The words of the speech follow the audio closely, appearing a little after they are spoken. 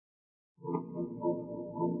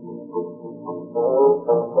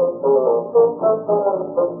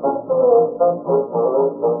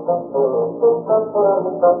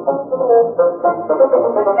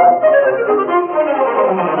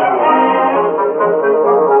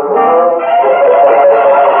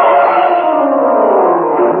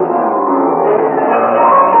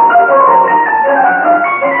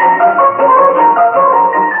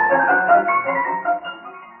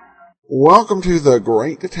Welcome to the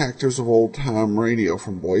Great Detectives of Old Time Radio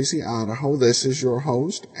from Boise, Idaho. This is your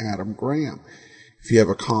host, Adam Graham. If you have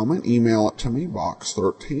a comment, email it to me,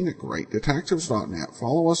 box13@greatdetectives.net.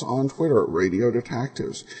 Follow us on Twitter at Radio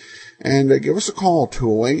Detectives. And give us a call,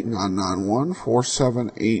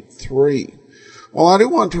 208-991-4783. Well, I do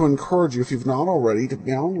want to encourage you, if you've not already, to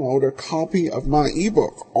download a copy of my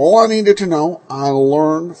ebook. All I needed to know, I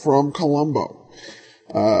learned from Columbo.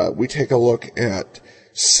 We take a look at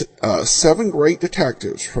 7 great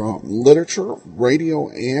detectives from literature, radio,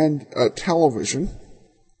 and television,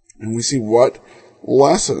 and we see what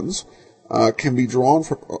lessons can be drawn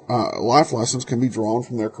from life lessons can be drawn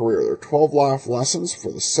from their career. There are 12 life lessons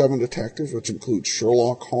for the 7 detectives, which include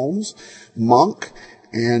Sherlock Holmes, Monk,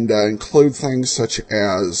 and include things such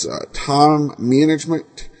as time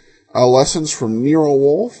management lessons from Nero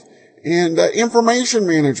Wolfe and information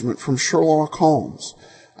management from Sherlock Holmes.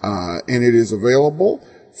 And it is available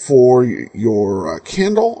for your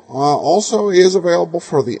Kindle. Also is available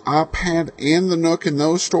for the iPad and the Nook in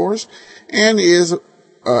those stores, and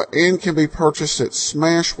can be purchased at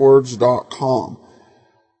smashwords.com.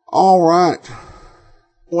 All right.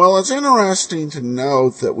 Well, it's interesting to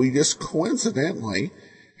note that we just coincidentally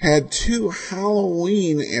had 2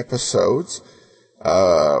 Halloween episodes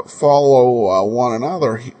follow one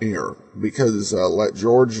another here, because Let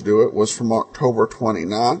George Do It was from October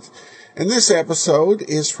 29th, and this episode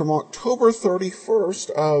is from October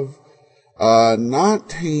 31st of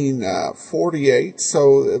 1948,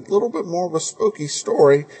 so a little bit more of a spooky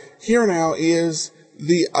story. Here now is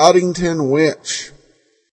The Uddington Witch.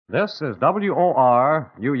 This is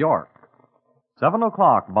WOR, New York. 7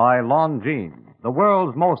 o'clock by Longines, the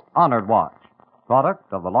world's most honored watch.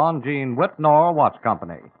 Product of the Longines Whitnor Watch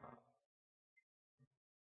Company.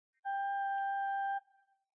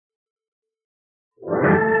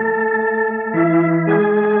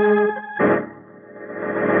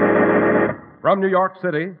 From New York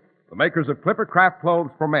City, the makers of Clipper Craft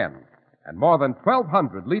Clothes for Men and more than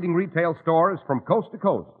 1,200 leading retail stores from coast to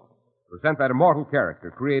coast present that immortal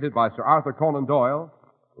character created by Sir Arthur Conan Doyle,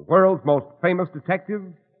 the world's most famous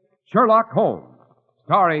detective, Sherlock Holmes,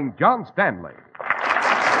 starring John Stanley.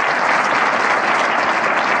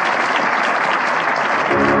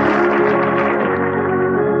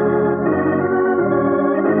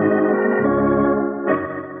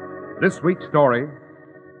 This week's story,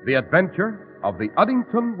 The Adventure of the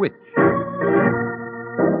Uddington Witch.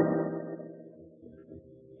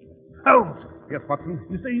 Holmes, Yes, Watson?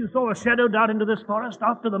 you say you saw a shadow dart into this forest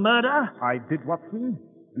after the murder? I did, Watson,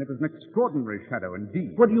 and it was an extraordinary shadow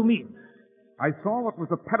indeed. What do you mean? I saw what was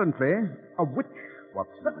apparently a witch,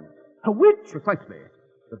 Watson. A witch? Precisely.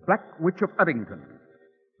 The Black Witch of Uddington.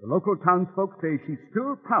 The local townsfolk say she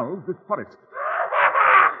still prowls this forest.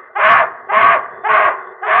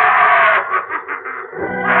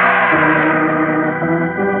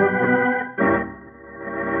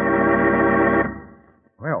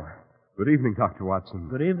 Well, good evening, Dr. Watson.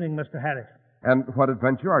 Good evening, Mr. Harris. And what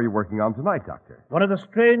adventure are you working on tonight, Doctor? One of the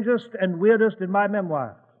strangest and weirdest in my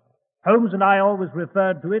memoirs. Holmes and I always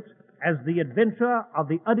referred to it as The Adventure of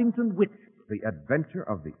the Uddington Witch. The Adventure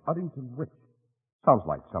of the Uddington Witch. Sounds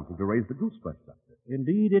like something to raise the gooseflesh, Doctor.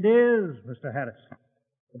 Indeed it is, Mr. Harris.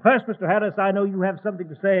 But first, Mr. Harris, I know you have something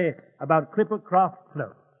to say about Clippercraft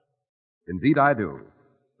clothes. Indeed I do.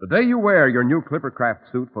 The day you wear your new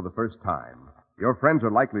Clippercraft suit for the first time, your friends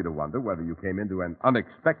are likely to wonder whether you came into an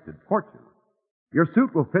unexpected fortune. Your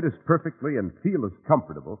suit will fit as perfectly and feel as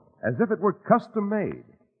comfortable as if it were custom made.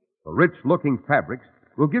 The rich-looking fabrics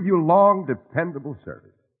will give you long, dependable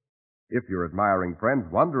service. If your admiring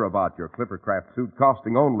friends wonder about your Clippercraft suit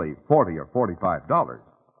costing only $40 or $45,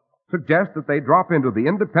 suggest that they drop into the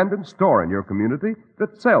independent store in your community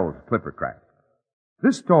that sells Clippercraft.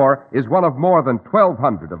 This store is one of more than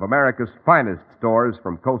 1,200 of America's finest stores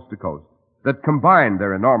from coast to coast that combine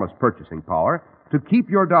their enormous purchasing power to keep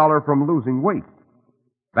your dollar from losing weight.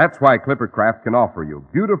 That's why Clippercraft can offer you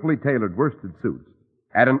beautifully tailored worsted suits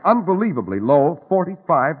at an unbelievably low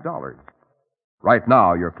 $45. Right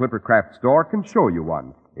now, your Clippercraft store can show you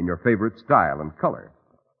one in your favorite style and color.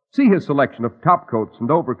 See his selection of topcoats and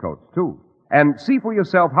overcoats, too, and see for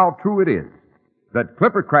yourself how true it is that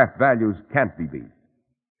Clippercraft values can't be beat.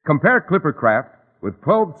 Compare Clipper Craft with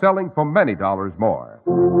clothes selling for many dollars more.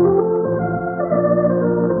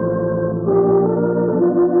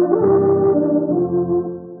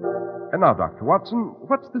 And now, Dr. Watson,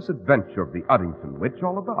 what's this adventure of the Uddington witch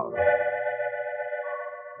all about?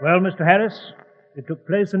 Well, Mr. Harris, it took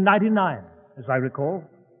place in '99, as I recall.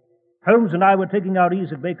 Holmes and I were taking our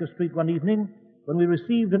ease at Baker Street one evening when we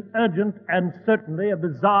received an urgent and certainly a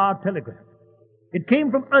bizarre telegram. It came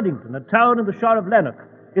from Uddington, a town in the Shire of Lanark,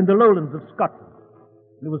 in the lowlands of Scotland.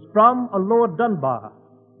 It was from a Lord Dunbar,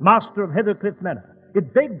 master of Heathercliff Manor.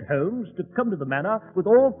 It begged Holmes to come to the manor with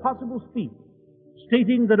all possible speed,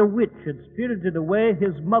 stating that a witch had spirited away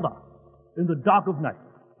his mother in the dark of night.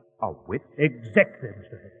 A witch? Exactly,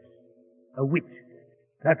 Mr. Harris. A witch.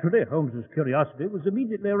 Naturally, Holmes's curiosity was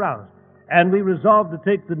immediately aroused, and we resolved to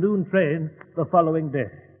take the noon train the following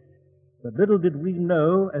day. But little did we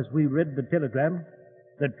know, as we read the telegram,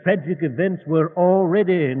 that tragic events were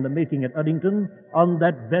already in the making at Uddington on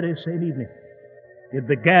that very same evening. It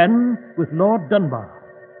began with Lord Dunbar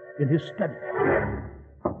in his study.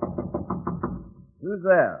 Who's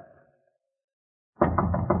there?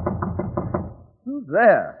 Who's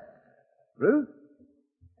there? Ruth?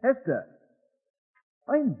 Hester?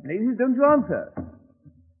 I'm blazes, don't you answer?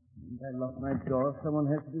 I locked my door. Someone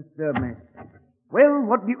has to disturb me. Well,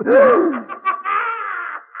 what do you...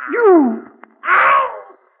 You!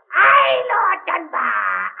 I, Lord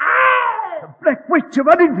Dunbar, I! The Black Witch of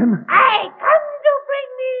Uddington! I come to bring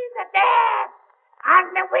me the death on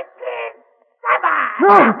the wicked Sabbath!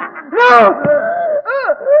 No!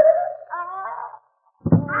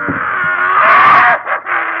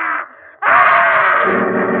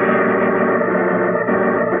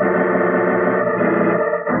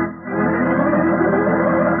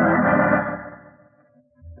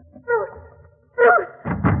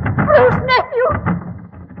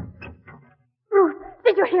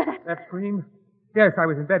 That scream? Yes, I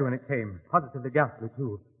was in bed when it came. Positively ghastly,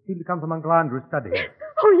 too. Seemed to come from Uncle Andrew's study.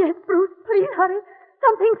 Oh, yes, Bruce. Please hurry.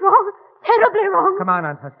 Something's wrong. Terribly wrong. Come on,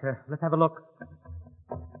 Aunt Hester. Let's have a look.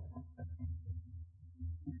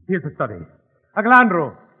 Here's the study. Uncle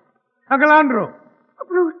Andrew! Uncle Andrew! Oh,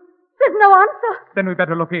 Bruce, there's no answer. Then we'd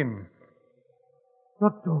better look in. The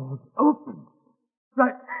door's open.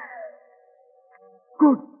 Right.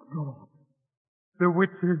 Good Lord. The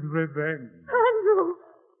witch's revenge. Andrew!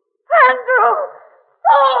 Andrew!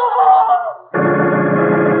 Oh!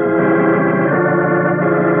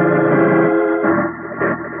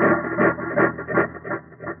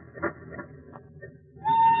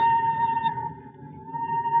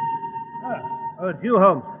 Oh, it's you,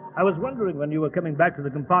 Holmes. I was wondering when you were coming back to the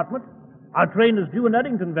compartment. Our train is due in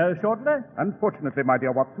Uddington very shortly. Unfortunately, my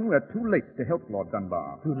dear Watson, we're too late to help Lord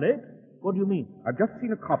Dunbar. Too late? What do you mean? I've just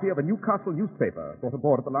seen a copy of a Newcastle newspaper brought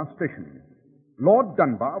aboard at the last station. Lord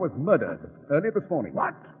Dunbar was murdered early this morning.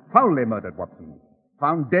 What? Foully murdered, Watson.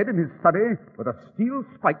 Found dead in his study with a steel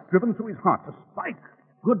spike driven through his heart. A spike?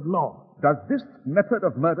 Good Lord. Does this method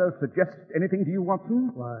of murder suggest anything to you, Watson?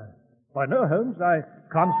 Why, no, Holmes. I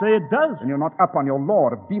can't say it does. Then you're not up on your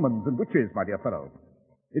lore of demons and witches, my dear fellow.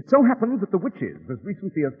 It so happens that the witches, as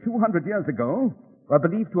recently as 200 years ago, were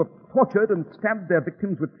believed to have tortured and stabbed their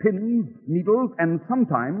victims with pins, needles, and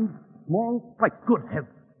sometimes small spikes. Good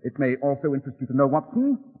heavens. It may also interest you to know,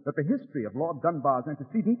 Watson, that the history of Lord Dunbar's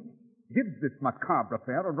antecedents gives this macabre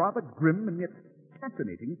affair a rather grim and yet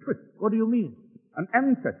fascinating twist. What do you mean? An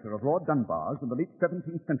ancestor of Lord Dunbar's in the late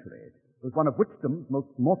 17th century was one of witchdom's most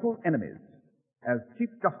mortal enemies. As Chief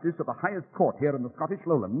Justice of the highest court here in the Scottish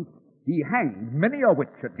lowlands, he hanged many a witch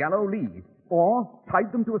at Gallow Lee, or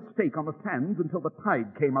tied them to a stake on the sands until the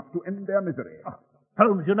tide came up to end their misery.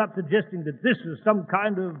 Holmes, you're not suggesting that this is some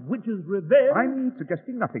kind of witch's revenge? I'm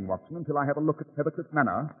suggesting nothing, Watson, until I have a look at Heathercliff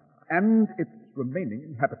Manor and its remaining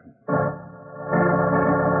inhabitants.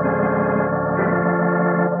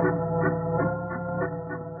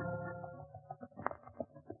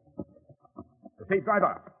 Hey,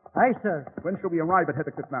 driver. Aye, sir. When shall we arrive at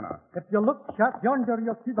Heathercliff Manor? If you look sharp yonder,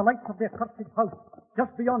 you'll see the lights of the accursed house,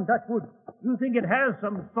 just beyond that wood. You think it has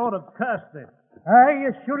some sort of curse then?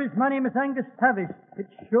 Aye, as sure as my name is Angus Tavish.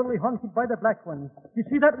 It's surely haunted by the Black Ones. You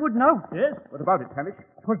see that wood now? Yes. What about it, Tavish?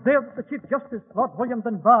 'Twas there that the Chief Justice, Lord William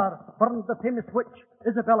Dunbar, burned the famous witch,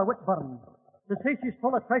 Isabella Whitburn. They say she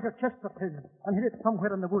stole a treasure chest of his and hid it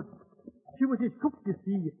somewhere in the woods. She was his cook, you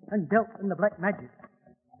see, and dealt in the black magic.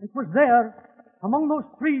 It was there, among those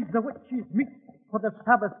trees, the witches meet for the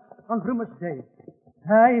Sabbath on Rumour's Day.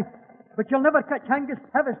 Aye, but you'll never catch Angus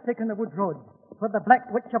Tavish taking the wood road, where the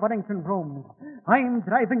Black Witch of Uddington roams. I'm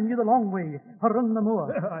driving you the long way, around the moor.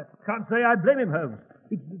 I can't say I blame him, Holmes.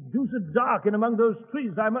 It's deuced dark in among those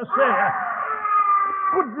trees, I must say.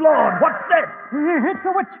 Good Lord, what's that? It's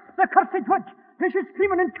a witch. The cursed witch. She's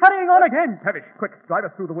screaming and carrying on again. Tavish, quick, drive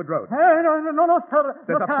us through the wood road. No, sir.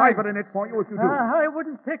 There's no a time. $5 in it for you if you do. I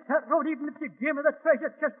wouldn't take that road even if you gave me the treasure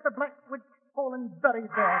chest, the black witch fallen buried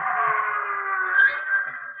there.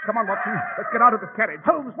 Come on, Watson. Let's get out of this carriage.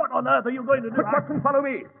 Holmes, what on earth are you going to do? Quick, Watson, follow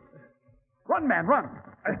me. Run, man, run.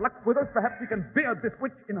 As luck's with us, perhaps we can beard this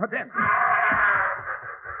witch in her den.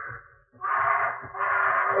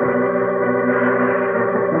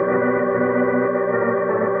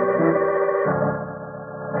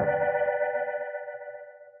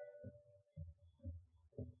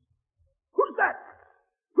 Who's that?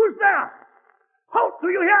 Who's there? Halt, do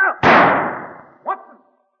you hear? Watson!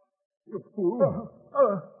 You fool.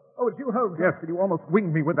 Oh, it's you, Holmes. Yes, but you almost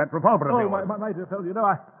winged me with that revolver of Oh, yours. my dear fellow, you know,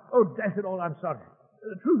 dash it all, I'm sorry.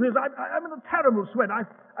 The truth is, I'm in a terrible sweat.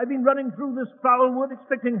 I've been running through this foul wood,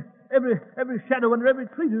 expecting every shadow under every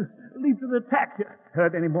tree to leap to the attack.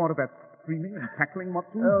 Heard any more of that screaming and cackling,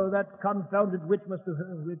 Watson? Oh, that confounded witch must have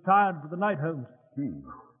retired for the night, Holmes.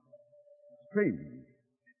 Strange.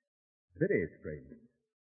 Very strange.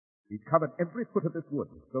 We've covered every foot of this wood.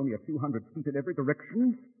 It's only a few hundred feet in every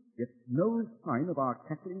direction, yet no sign of our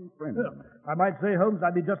cackling friend. I might say, Holmes,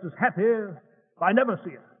 I'd be just as happy if I never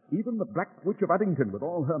see her. Even the Black Witch of Uddington, with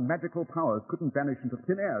all her magical powers, couldn't vanish into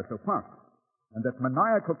thin air so fast. And that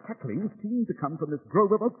maniacal cackling seemed to come from this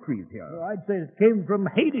grove of oak trees here. Oh, I'd say it came from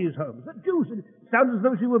Hades, Holmes. The deuce, it sounds as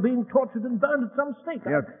though she were being tortured and burned at some stake.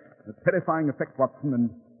 Yes, a terrifying effect, Watson,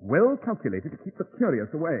 and well calculated to keep the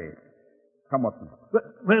curious away. Come, Watson.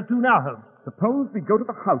 Where to now, Holmes? Suppose we go to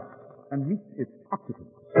the house and meet its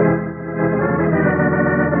occupants.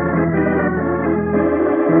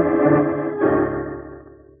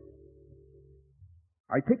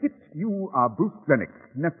 I take it you are Bruce Lennox,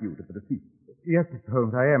 nephew to the deceased. Yes, Mr.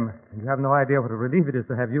 Holmes, I am. And you have no idea what a relief it is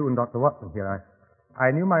to have you and Dr. Watson here.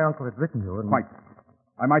 I knew my uncle had written you, and... Quite.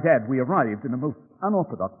 I might add, we arrived in a most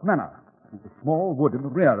unorthodox manner. There's a small wood in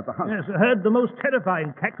the rear of the house. Yes, I heard the most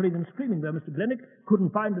terrifying cackling and screaming there, Mr. Glennick.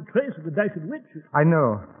 Couldn't find a trace of the dashed witch. I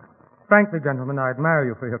know. Frankly, gentlemen, I admire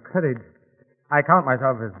you for your courage. I count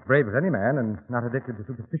myself as brave as any man and not addicted to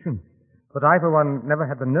superstition. But I, for one, never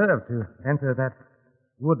had the nerve to enter that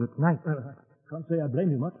wood at night. I can't say I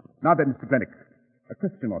blame you much. Now then, Mr. Glennick, a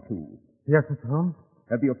question or two. Yes, Mr. Holmes?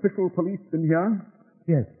 Have the official police been here?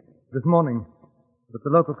 Yes, this morning. But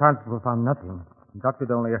the local constable found nothing.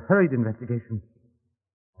 Conducted only a hurried investigation.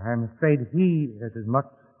 I am afraid he is as much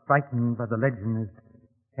frightened by the legend as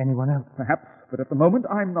anyone else. Perhaps, but at the moment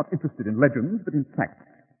I'm not interested in legends, but in facts.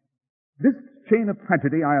 This chain of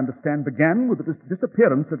tragedy, I understand, began with the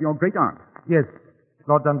disappearance of your great aunt. Yes,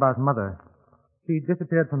 Lord Dunbar's mother. She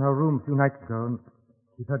disappeared from her room a few nights ago, and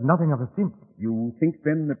we've heard nothing of her since. You think,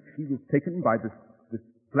 then, that she was taken by this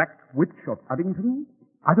Black Witch of Uddington?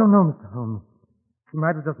 I don't know, Mr. Holmes. She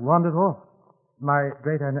might have just wandered off. My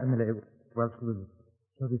great aunt Emily, well, she was,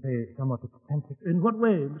 shall we say, somewhat eccentric. In what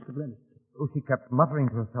way, Mr. Glennick? Oh, she kept muttering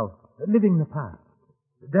to herself, living the past.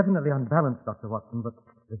 Definitely unbalanced, Dr. Watson, but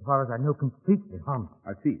as far as I know, completely harmless.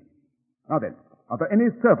 I see. Now then, are there any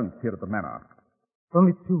servants here at the manor?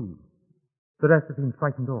 Only two. The rest have been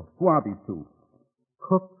frightened off. Who are these two?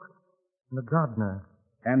 Cook and the gardener.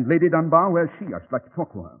 And Lady Dunbar, where's she? I should like to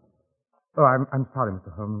talk to her. Oh, I'm sorry,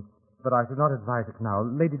 Mr. Holmes, but I should not advise it now.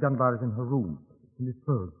 Lady Dunbar is in her room,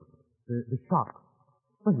 indisposed. The shop.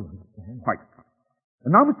 Well, you understand. Quite.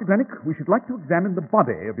 And now, Mr. Glennick, we should like to examine the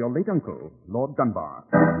body of your late uncle, Lord Dunbar.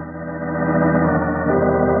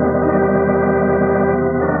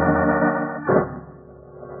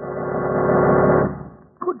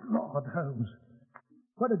 Good Lord, Holmes.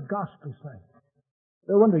 What a ghastly sight.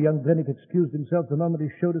 No wonder young Glennick excused himself the moment he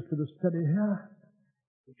showed us to the study here.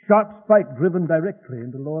 A sharp spike driven directly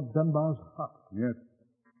into Lord Dunbar's heart. Yes.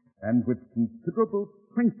 And with considerable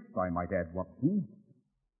strength, I might add, Watson.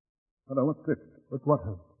 Hello, what's this? But what,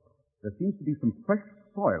 Holmes? There seems to be some fresh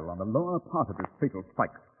soil on the lower part of this fatal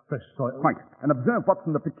spike. Fresh soil? Quite. And observe,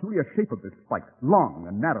 Watson, the peculiar shape of this spike. Long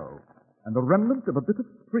and narrow. And the remnant of a bit of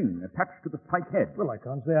string attached to the spike head. Well, I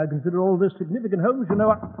can't say I consider all this significant, Holmes. You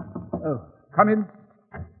know, Oh. Come in.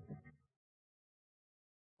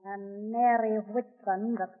 And Mary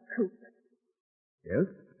Whitburn, the cook. Yes?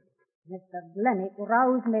 Mr. Glennick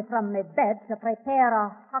roused me from my bed to prepare a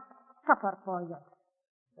hot supper for you.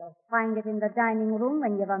 You'll find it in the dining room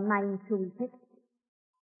when you've a mind to eat it.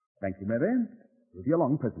 Thank you, Mary. We'll be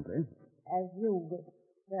along presently. As you wish,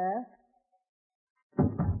 sir.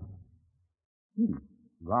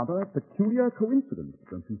 Rather a peculiar coincidence,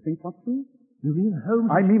 don't you think, Watson? You mean Holmes?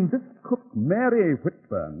 I mean, this cook, Mary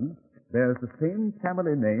Whitburn, bears the same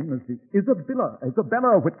family name as the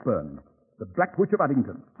Isabella Whitburn, The Black Witch of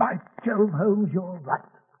Uddington. By Jove, Holmes, you're right.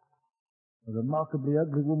 A remarkably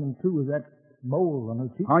ugly woman, too, with that mole on her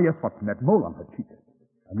cheek. Ah, yes, Watson, that mole on her cheek.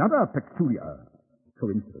 Another peculiar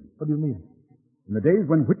coincidence. What do you mean? In the days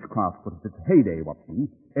when witchcraft was at its heyday, Watson,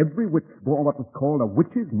 every witch bore what was called a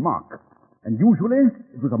witch's mark. And usually,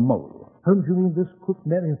 it was a mole. Holmes, you mean this cook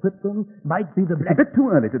Mary Whitburn might be the It's Black... a bit too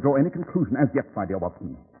early to draw any conclusion as yet, my dear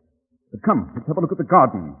Watson. But come, let's have a look at the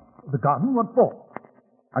garden. The garden? What for?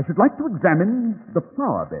 I should like to examine the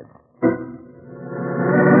flower bed.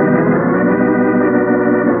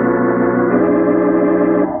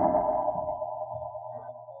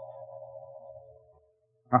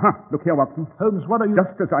 Aha, look here, Watson. Holmes, what are you...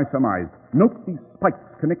 Just as I surmised. Note these spikes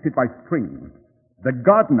connected by string. The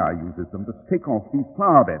gardener uses them to stake off these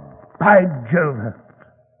flower beds. By Jove,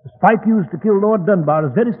 the spike used to kill Lord Dunbar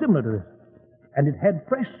is very similar to this. And it had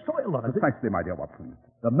fresh soil on it. Precisely, my dear Watson.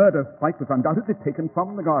 The murder spike was undoubtedly taken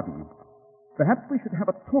from the garden. Perhaps we should have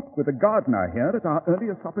a talk with the gardener here at our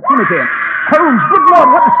earliest opportunity. Holmes, good Lord,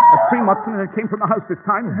 what... A scream, Watson, and it came from the house this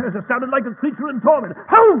time. It sounded like a creature in torment.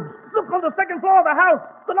 Holmes, look on the second floor of the house.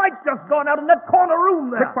 The light's just gone out in that corner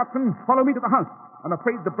room there. Quick, Watson, follow me to the house. I'm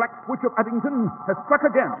afraid the Black Witch of Uddington has struck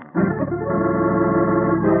again.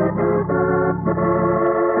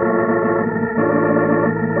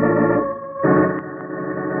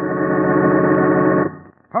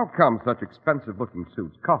 How come such expensive-looking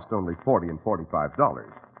suits cost only $40 and $45?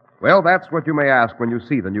 Well, that's what you may ask when you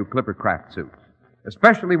see the new Clippercraft suits,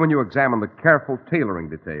 especially when you examine the careful tailoring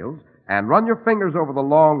details and run your fingers over the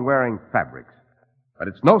long-wearing fabrics. But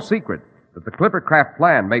it's no secret that the Clippercraft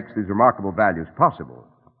plan makes these remarkable values possible.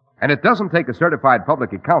 And it doesn't take a certified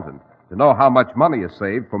public accountant to know how much money is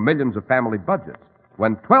saved for millions of family budgets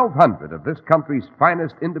when 1,200 of this country's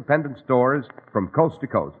finest independent stores from coast to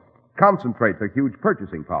coast concentrate their huge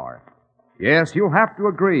purchasing power. Yes, you'll have to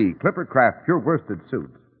agree, Clippercraft pure worsted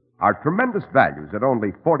suits are tremendous values at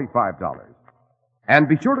only $45. And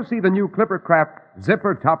be sure to see the new Clippercraft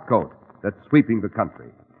zipper top coat that's sweeping the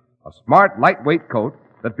country. A smart, lightweight coat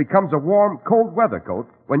that becomes a warm, cold weather coat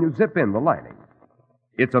when you zip in the lining.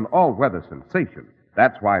 It's an all-weather sensation.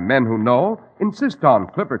 That's why men who know insist on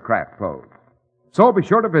Clippercraft clothes. So be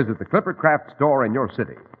sure to visit the Clippercraft store in your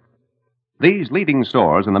city. These leading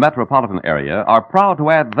stores in the metropolitan area are proud to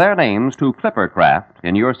add their names to Clippercraft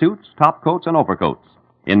in your suits, top coats, and overcoats.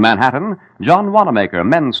 In Manhattan, John Wanamaker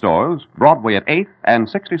Men's Stores, Broadway at 8th and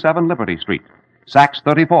 67 Liberty Street. Saks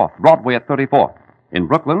 34th, Broadway at 34th. In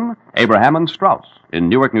Brooklyn, Abraham and Strauss. In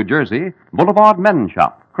Newark, New Jersey, Boulevard Men's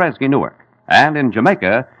Shop, Kresge, Newark. And in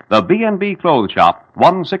Jamaica, the B&B Clothes Shop,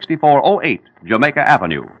 16408 Jamaica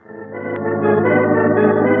Avenue.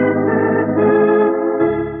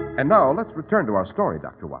 And now, let's return to our story,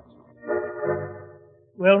 Dr. Watson.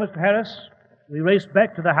 Well, Mr. Harris, we raced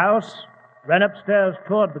back to the house, ran upstairs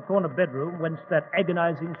toward the corner bedroom whence that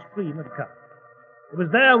agonizing scream had come. It was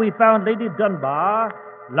there we found Lady Dunbar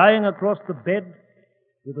lying across the bed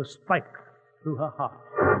with a spike through her heart.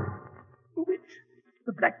 The witch!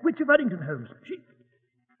 The Black Witch of Uddington, Holmes.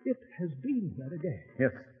 It has been here again.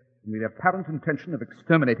 Yes, with the apparent intention of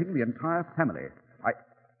exterminating the entire family.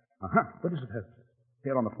 What is it, Holmes?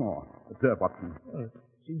 Here on the floor. Observe, Watson. Oh, it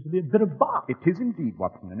seems to be a bit of bark. It is indeed,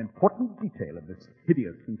 Watson, an important detail of this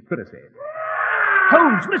hideous conspiracy.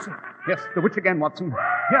 Holmes, listen! Yes, the witch again, Watson.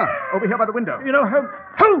 Here, over here by the window. You know,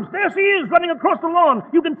 Holmes, there she is, running across the lawn.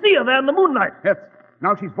 You can see her there in the moonlight. Yes.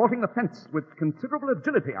 Now she's vaulting the fence with considerable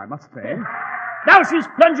agility, I must say. Now she's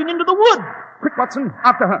plunging into the wood. Quick, Watson,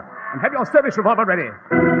 after her. And have your service revolver ready.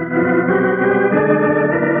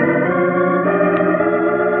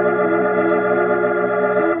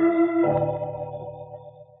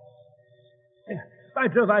 By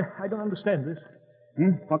Jove, I don't understand this.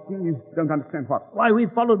 Watson, you don't understand what? Why, we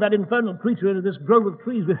followed that infernal creature into this grove of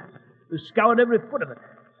trees. We scoured every foot of it.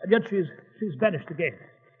 And yet she's vanished again.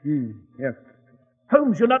 Yes.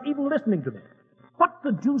 Holmes, you're not even listening to me. What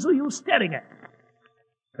the deuce are you staring at?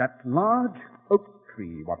 That large oak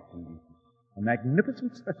tree, Watson. A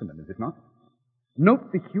magnificent specimen, is it not?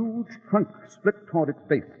 Note the huge trunk split toward its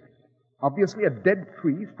base. Obviously a dead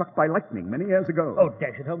tree struck by lightning many years ago. Oh,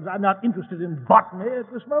 dash it, Holmes. I'm not interested in botany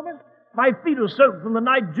at this moment. My feet are soaked from the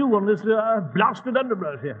night dew on this blasted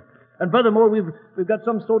underbrush here. And furthermore, we've got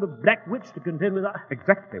some sort of black witch to contend with.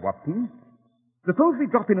 Exactly, Watson. Suppose we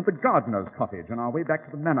drop in at the gardener's cottage on our way back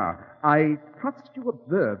to the manor. I trust you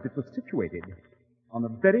observed it was situated on the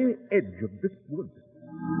very edge of this wood.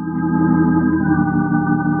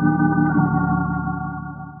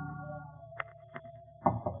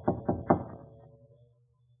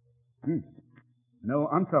 No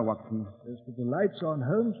answer, Watson. As for the lights on,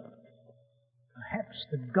 Holmes, perhaps Perhaps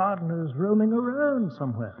the gardener's roaming around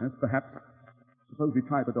somewhere. Yes, perhaps. Suppose we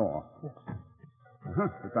try the door. Yes.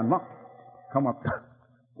 It's unlocked. Come up.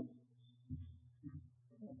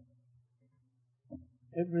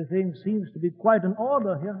 Everything seems to be quite in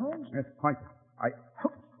order here, Holmes. Yes, quite.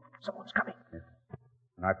 Someone's coming. Yes.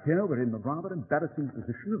 And I fear we're in the rather embarrassing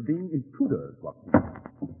position of being intruders, Watson.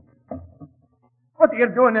 What are you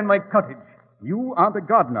doing in my cottage? You are the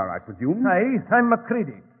gardener, I presume? Aye, I'm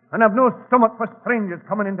Macready, and I've no stomach for strangers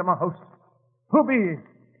coming into my house. Who be ye?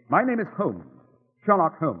 My name is Holmes.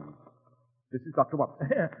 Sherlock Holmes. This is Dr. Watson.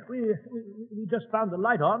 we just found the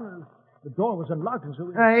light on. The door was unlocked, and so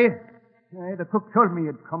we... Aye, the cook told me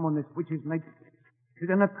you'd come on this witch's night. She's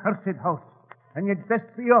an accursed house, and you'd best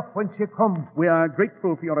be off when she come. We are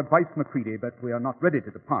grateful for your advice, Macready, but we are not ready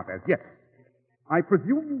to depart as yet. I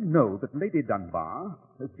presume you know that Lady Dunbar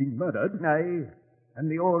has been murdered. Aye,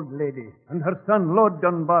 and the old lady, and her son, Lord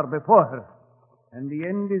Dunbar, before her. And the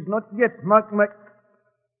end is not yet, mark my...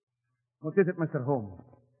 What is it, Mr. Holmes?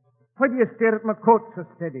 Why do you stare at my coat so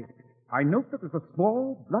steady? I note that there's a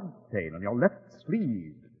small blood stain on your left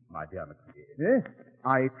sleeve, my dear Macready. Yes?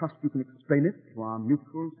 I trust you can explain it to our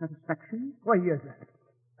mutual satisfaction? Why, yes.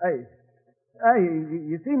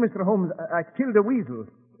 You see, Mr. Holmes, I killed a weasel.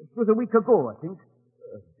 It was a week ago, I think.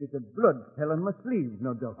 A bit of blood fell on my sleeve,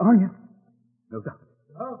 no doubt. Oh, yes. No doubt.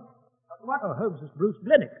 What? Oh, Holmes, it's Bruce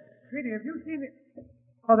Blennick. Sweetie, have you seen it?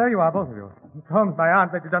 Oh, there you are, both of you. It's Holmes, my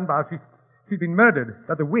aunt, Lady Dunbar. She's been murdered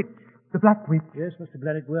by the witch, the Black Witch. Yes, Mr.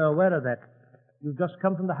 Blennick, we're aware of that. You've just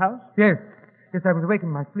come from the house? Yes, I was awake in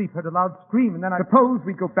my sleep, heard a loud scream, and then I... Suppose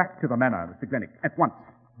we go back to the manor, Mr. Glennick, at once.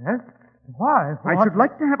 Yes? Why? I should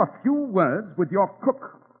like to have a few words with your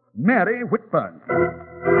cook, Mary Whitburn.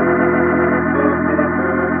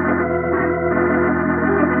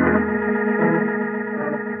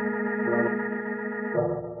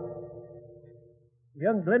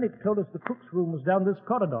 Young Blennick told us the cook's room was down this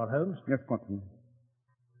corridor, Holmes. Yes, Watson.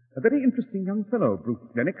 A very interesting young fellow, Bruce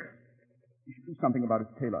Blennick. You should do something about his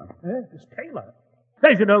tailor. His tailor?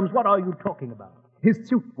 Sergeant Holmes, what are you talking about? His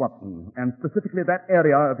suit, Watson, and specifically that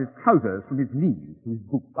area of his trousers from his knees to his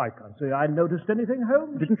boots. I can't say I noticed anything,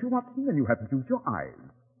 Holmes. Didn't you, Watson? Then you haven't used your eyes.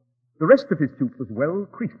 The rest of his suit was well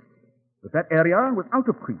creased, but that area was out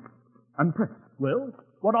of crease, unpressed. Well,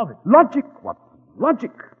 what of it? Logic, Watson,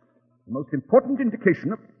 logic. The most important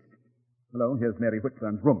indication of... Hello, here's Mary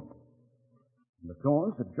Whitburn's room. And the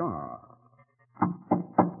door's ajar.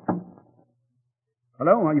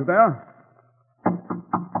 Hello, are you there?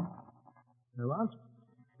 No answer.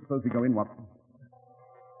 Suppose we go in, Watson.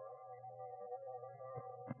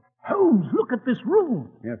 Holmes, look at this room.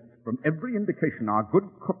 Yes, from every indication, our good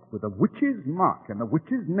cook with the witch's mark and the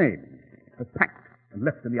witch's name has packed and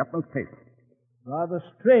left in the utmost haste. Rather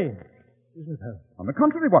strange, isn't it, Holmes? On the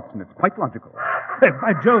contrary, Watson, it's quite logical.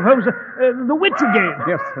 By Jove, Holmes, the witch again.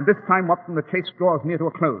 Yes, and this time, Watson, the chase draws near to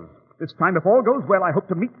a close. This time, if all goes well, I hope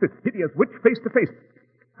to meet this hideous witch face to face.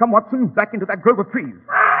 Come, Watson, back into that grove of trees.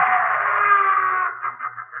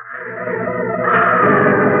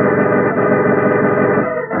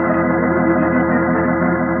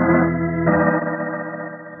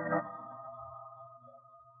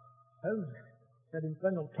 Holmes, that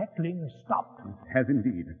infernal cackling has stopped. It has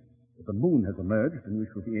indeed. But the moon has emerged, and we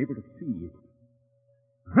shall be able to see.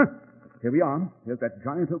 Huh. Here we are. Here's that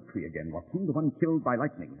giant oak tree again, Watson, the one killed by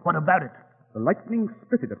lightning. What about it? The lightning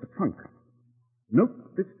split it at the trunk.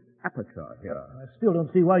 Note this aperture here. I still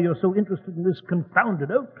don't see why you're so interested in this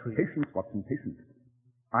confounded oak tree. Patience, Watson, patience.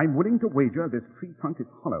 I'm willing to wager this tree trunk is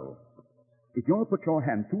hollow. If you'll put your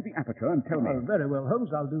hand through the aperture and tell me... Oh, very well,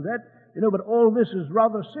 Holmes, I'll do that. You know, but all this is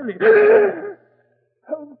rather silly.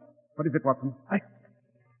 Holmes. What is it, Watson?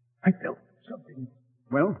 I felt something.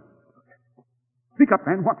 Well? Speak up,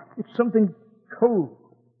 man. What? It's something cold.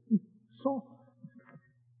 Soft.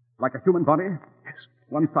 Like a human body? Yes.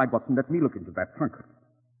 One side, Watson. Let me look into that trunk.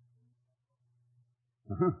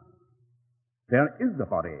 There is a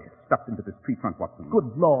body stuffed into this tree trunk, Watson.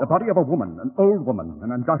 Good Lord. The body of a woman, an old woman,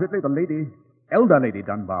 and undoubtedly the lady, elder Lady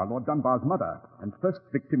Dunbar, Lord Dunbar's mother, and first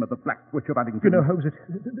victim of the Black Witch of Uddington. You know, Holmes,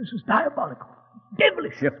 this is diabolical.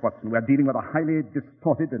 Devilish. Yes, Watson, we're dealing with a highly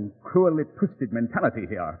distorted and cruelly twisted mentality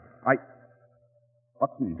here.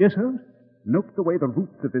 Watson. Yes, Holmes? Note the way the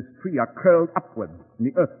roots of this tree are curled upwards and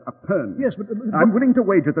the earth upturned. Yes, but... I'm willing to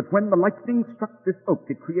wager that when the lightning struck this oak,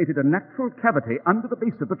 it created a natural cavity under the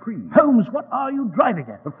base of the tree. Holmes, what are you driving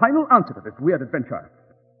at? The final answer to this weird adventure.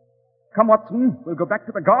 Come, Watson, we'll go back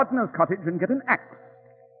to the gardener's cottage and get an axe.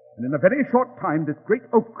 And in a very short time, this great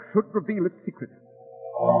oak should reveal its secret.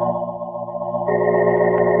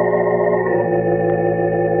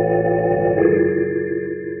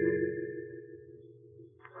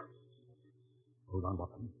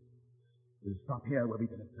 We'll stop here where we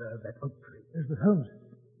can observe that oak tree. Yes, but Holmes,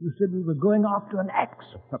 you said we were going after an axe.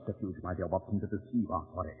 A subterfuge, my dear Watson, to deceive our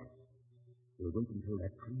quarry. We'll wait until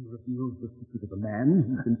that tree reveals the secret of the man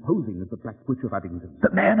who's been posing as the Black Witch of Uddington. The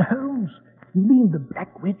man, Holmes? You mean the Black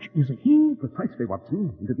Witch is a he? Precisely,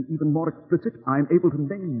 Watson. And to be even more explicit, I'm able to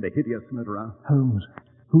name the hideous murderer. Holmes,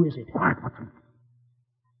 who is it? Quiet, Watson.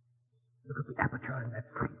 Look at the aperture in that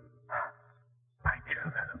tree. By Jove,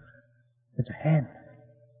 Holmes. It's a hand.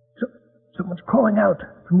 Someone's crawling out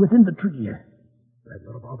from within the tree. Grab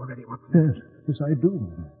your revolver ready, Watson. Yes, I do.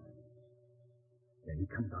 There he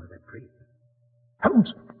comes out of that tree.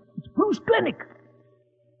 Holmes, it's Bruce Glennick.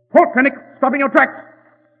 Halt, Glennick! Stop in your tracks!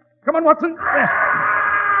 Come on, Watson!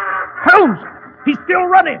 Holmes! He's still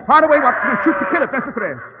running! Far away, Watson, and shoot to kill if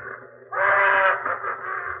necessary.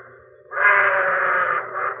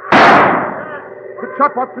 Good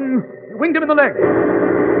shot, Watson. You winged him in the leg.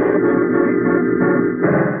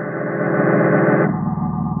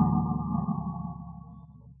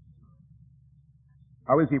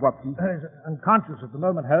 How is he, Watson? He's unconscious at the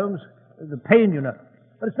moment, Holmes. The pain, you know.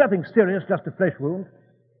 But it's nothing serious, just a flesh wound.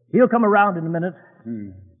 He'll come around in a minute.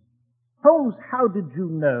 Holmes, how did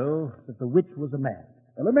you know that the witch was a man?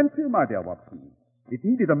 Elementary, my dear Watson. It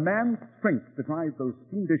needed a man's strength to drive those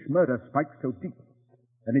fiendish murder spikes so deep.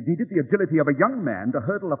 And it needed the agility of a young man to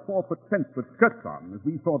hurdle a 4-foot fence with skirts on, as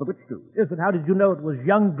we saw the witch do. Yes, but how did you know it was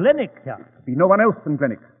young Glennick here? Be no one else than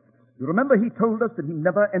Glennick. You remember he told us that he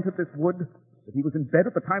never entered this wood? That he was in bed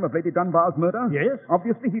at the time of Lady Dunbar's murder? Yes.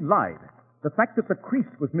 Obviously he lied. The fact that the crease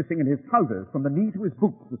was missing in his trousers from the knee to his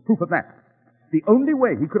boots was proof of that. The only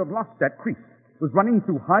way he could have lost that crease was running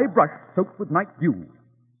through high brush soaked with night dew.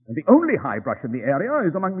 And the only high brush in the area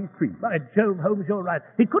is among these trees. By Jove, Holmes, you're right.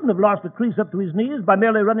 He couldn't have lost the crease up to his knees by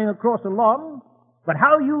merely running across a lawn. But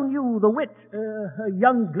how you knew the witch,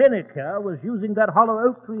 young Glennick here, was using that hollow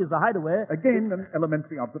oak tree as a hideaway... Again, an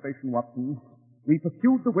elementary observation, Watson. We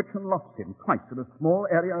pursued the witch and lost him twice in a small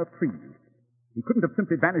area of trees. He couldn't have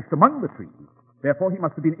simply vanished among the trees. Therefore, he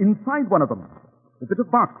must have been inside one of them. The bit of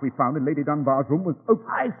bark we found in Lady Dunbar's room was oak.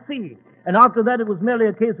 I see. And after that, it was merely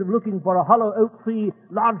a case of looking for a hollow oak tree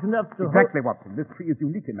large enough to... Exactly, Watson. This tree is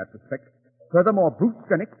unique in that respect. Furthermore, Bruce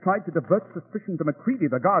Glennick tried to divert suspicion to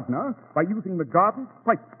Macready, the gardener, by using the garden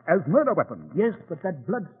spikes as murder weapons. Yes, but that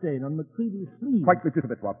blood stain on Macready's sleeve... Quite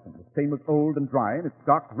legitimate, Watson. The stain was old and dry, and its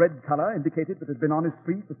dark red color indicated that it had been on his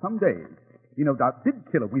sleeve for some days. He no doubt did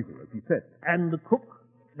kill a weasel, as he said. And the cook,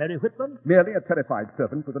 Mary Whitman? Merely a terrified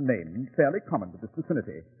servant with a name fairly common to this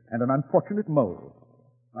vicinity, and an unfortunate mole.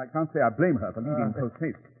 I can't say I blame her for leaving post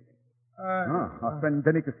haste. Our friend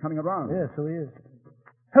Glennick is coming around. Yes, so he is.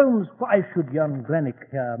 Holmes, why should young Glennick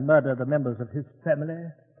murder the members of his family,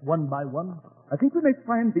 one by one? I think we may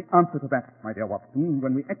find the answer to that, my dear Watson,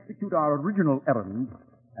 when we execute our original errand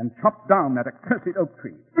and chop down that accursed oak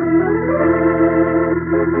tree.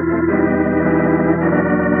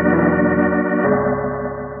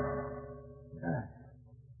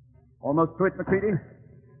 Almost to it, Macready.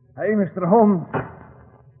 Hey, Mr. Holmes.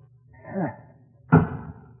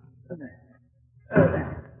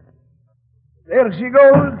 There she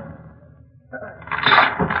goes.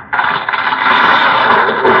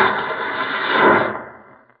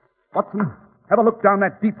 Watson, have a look down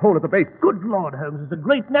that deep hole at the base. Good Lord, Holmes, there's a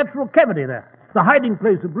great natural cavity there. The hiding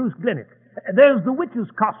place of Bruce Glennick. There's the witch's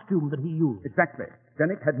costume that he used. Exactly.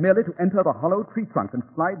 Glennick had merely to enter the hollow tree trunk and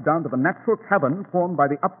slide down to the natural cavern formed by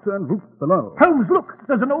the upturned roof below. Holmes, look!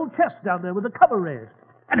 There's an old chest down there with a cover raised.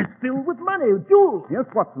 And it's filled with money, jewels. Yes,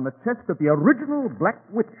 Watson, the chest of the original Black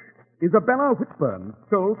Witch, Isabella Whitburn,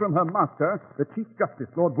 stole from her master, the Chief Justice,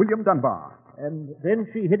 Lord William Dunbar. And then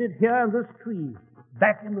she hid it here in this tree,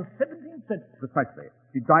 back in the 17th century. Precisely.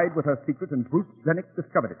 She died with her secret, and Bruce Glennick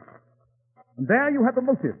discovered it. And there you have the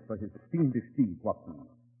motive for his fiendish deed, Watson.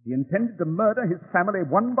 He intended to murder his family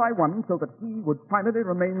one by one so that he would finally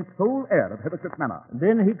remain sole heir of Heathercliff Manor. And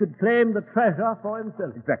then he could claim the treasure for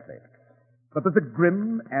himself. Exactly. But there's a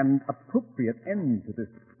grim and appropriate end to this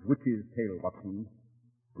witch's tale, Watson.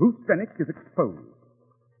 Bruce Glennick is exposed,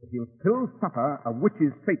 but he'll still suffer a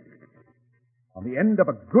witch's fate on the end of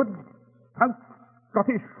a good, stout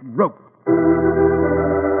Scottish rope.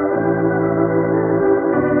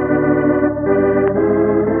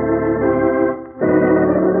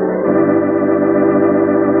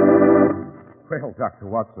 Well, Dr.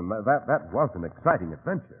 Watson, that was an exciting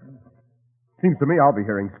adventure. Seems to me I'll be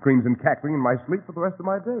hearing screams and cackling in my sleep for the rest of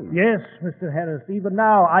my days. Yes, Mr. Harris. Even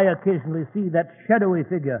now, I occasionally see that shadowy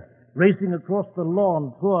figure racing across the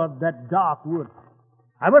lawn toward that dark wood.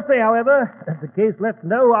 I must say, however, that the case left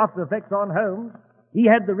no after effects on Holmes. He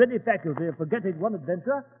had the ready faculty of forgetting one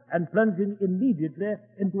adventure and plunging immediately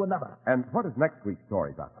into another. And what is next week's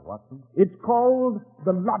story, Dr. Watson? It's called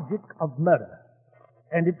The Logic of Murder,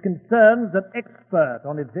 and it concerns an expert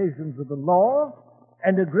on evasions of the law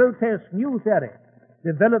and a grotesque new theory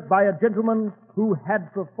developed by a gentleman who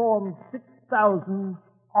had performed 6,000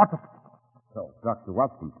 autopsies. So, Dr.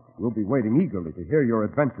 Watson, we'll be waiting eagerly to hear your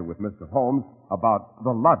adventure with Mr. Holmes about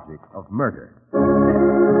the logic of murder.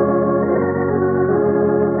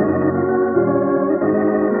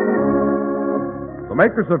 The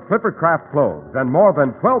makers of Clipper Craft clothes and more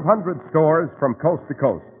than 1,200 stores from coast to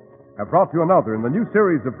coast have brought you another in the new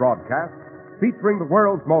series of broadcasts featuring the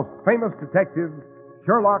world's most famous detective,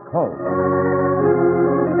 Sherlock Holmes.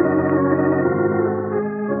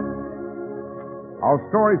 Our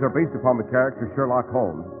stories are based upon the character Sherlock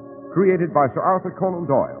Holmes, created by Sir Arthur Conan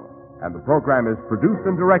Doyle, and the program is produced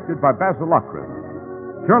and directed by Basil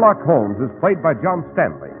Lockridge. Sherlock Holmes is played by John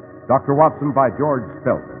Stanley, Dr. Watson by George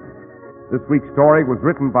Spelman. This week's story was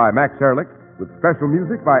written by Max Ehrlich, with special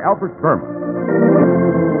music by Albert Berman.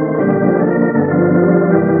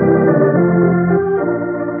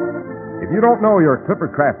 If you don't know your Clipper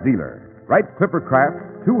Craft dealer, write Clipper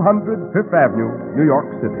Craft, 200 Fifth Avenue, New York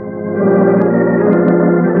City.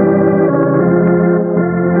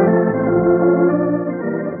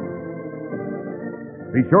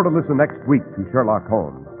 Be sure to listen next week to Sherlock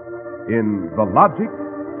Holmes in The Logic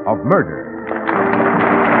of Murder.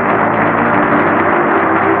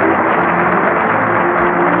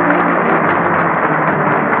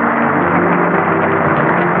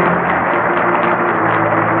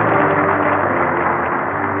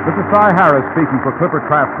 This is Cy Harris speaking for Clipper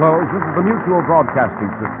Craft Clothes. This is the Mutual Broadcasting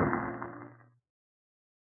System.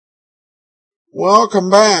 Welcome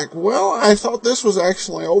back. Well, I thought this was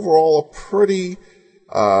actually overall a pretty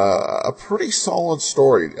solid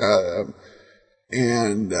story.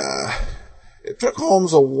 It took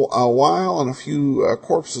Holmes a while and a few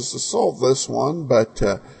corpses to solve this one, but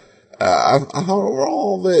I thought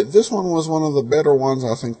overall that this one was one of the better ones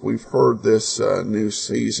I think we've heard this new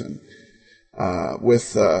season.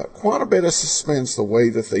 With quite a bit of suspense, the way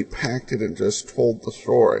that they packed it and just told the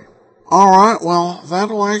story. Alright, well,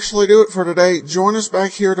 that'll actually do it for today. Join us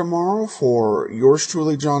back here tomorrow for yours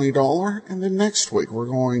truly, Johnny Dollar, and then next week we're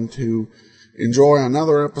going to enjoy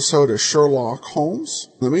another episode of Sherlock Holmes.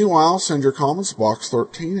 In the meanwhile, send your comments to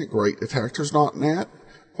box13 at greatdetectives.net.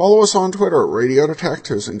 Follow us on Twitter at Radio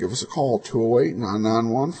Detectives and give us a call,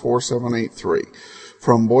 208-991-4783.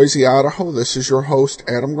 From Boise, Idaho, this is your host,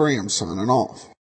 Adam Graham, signing off.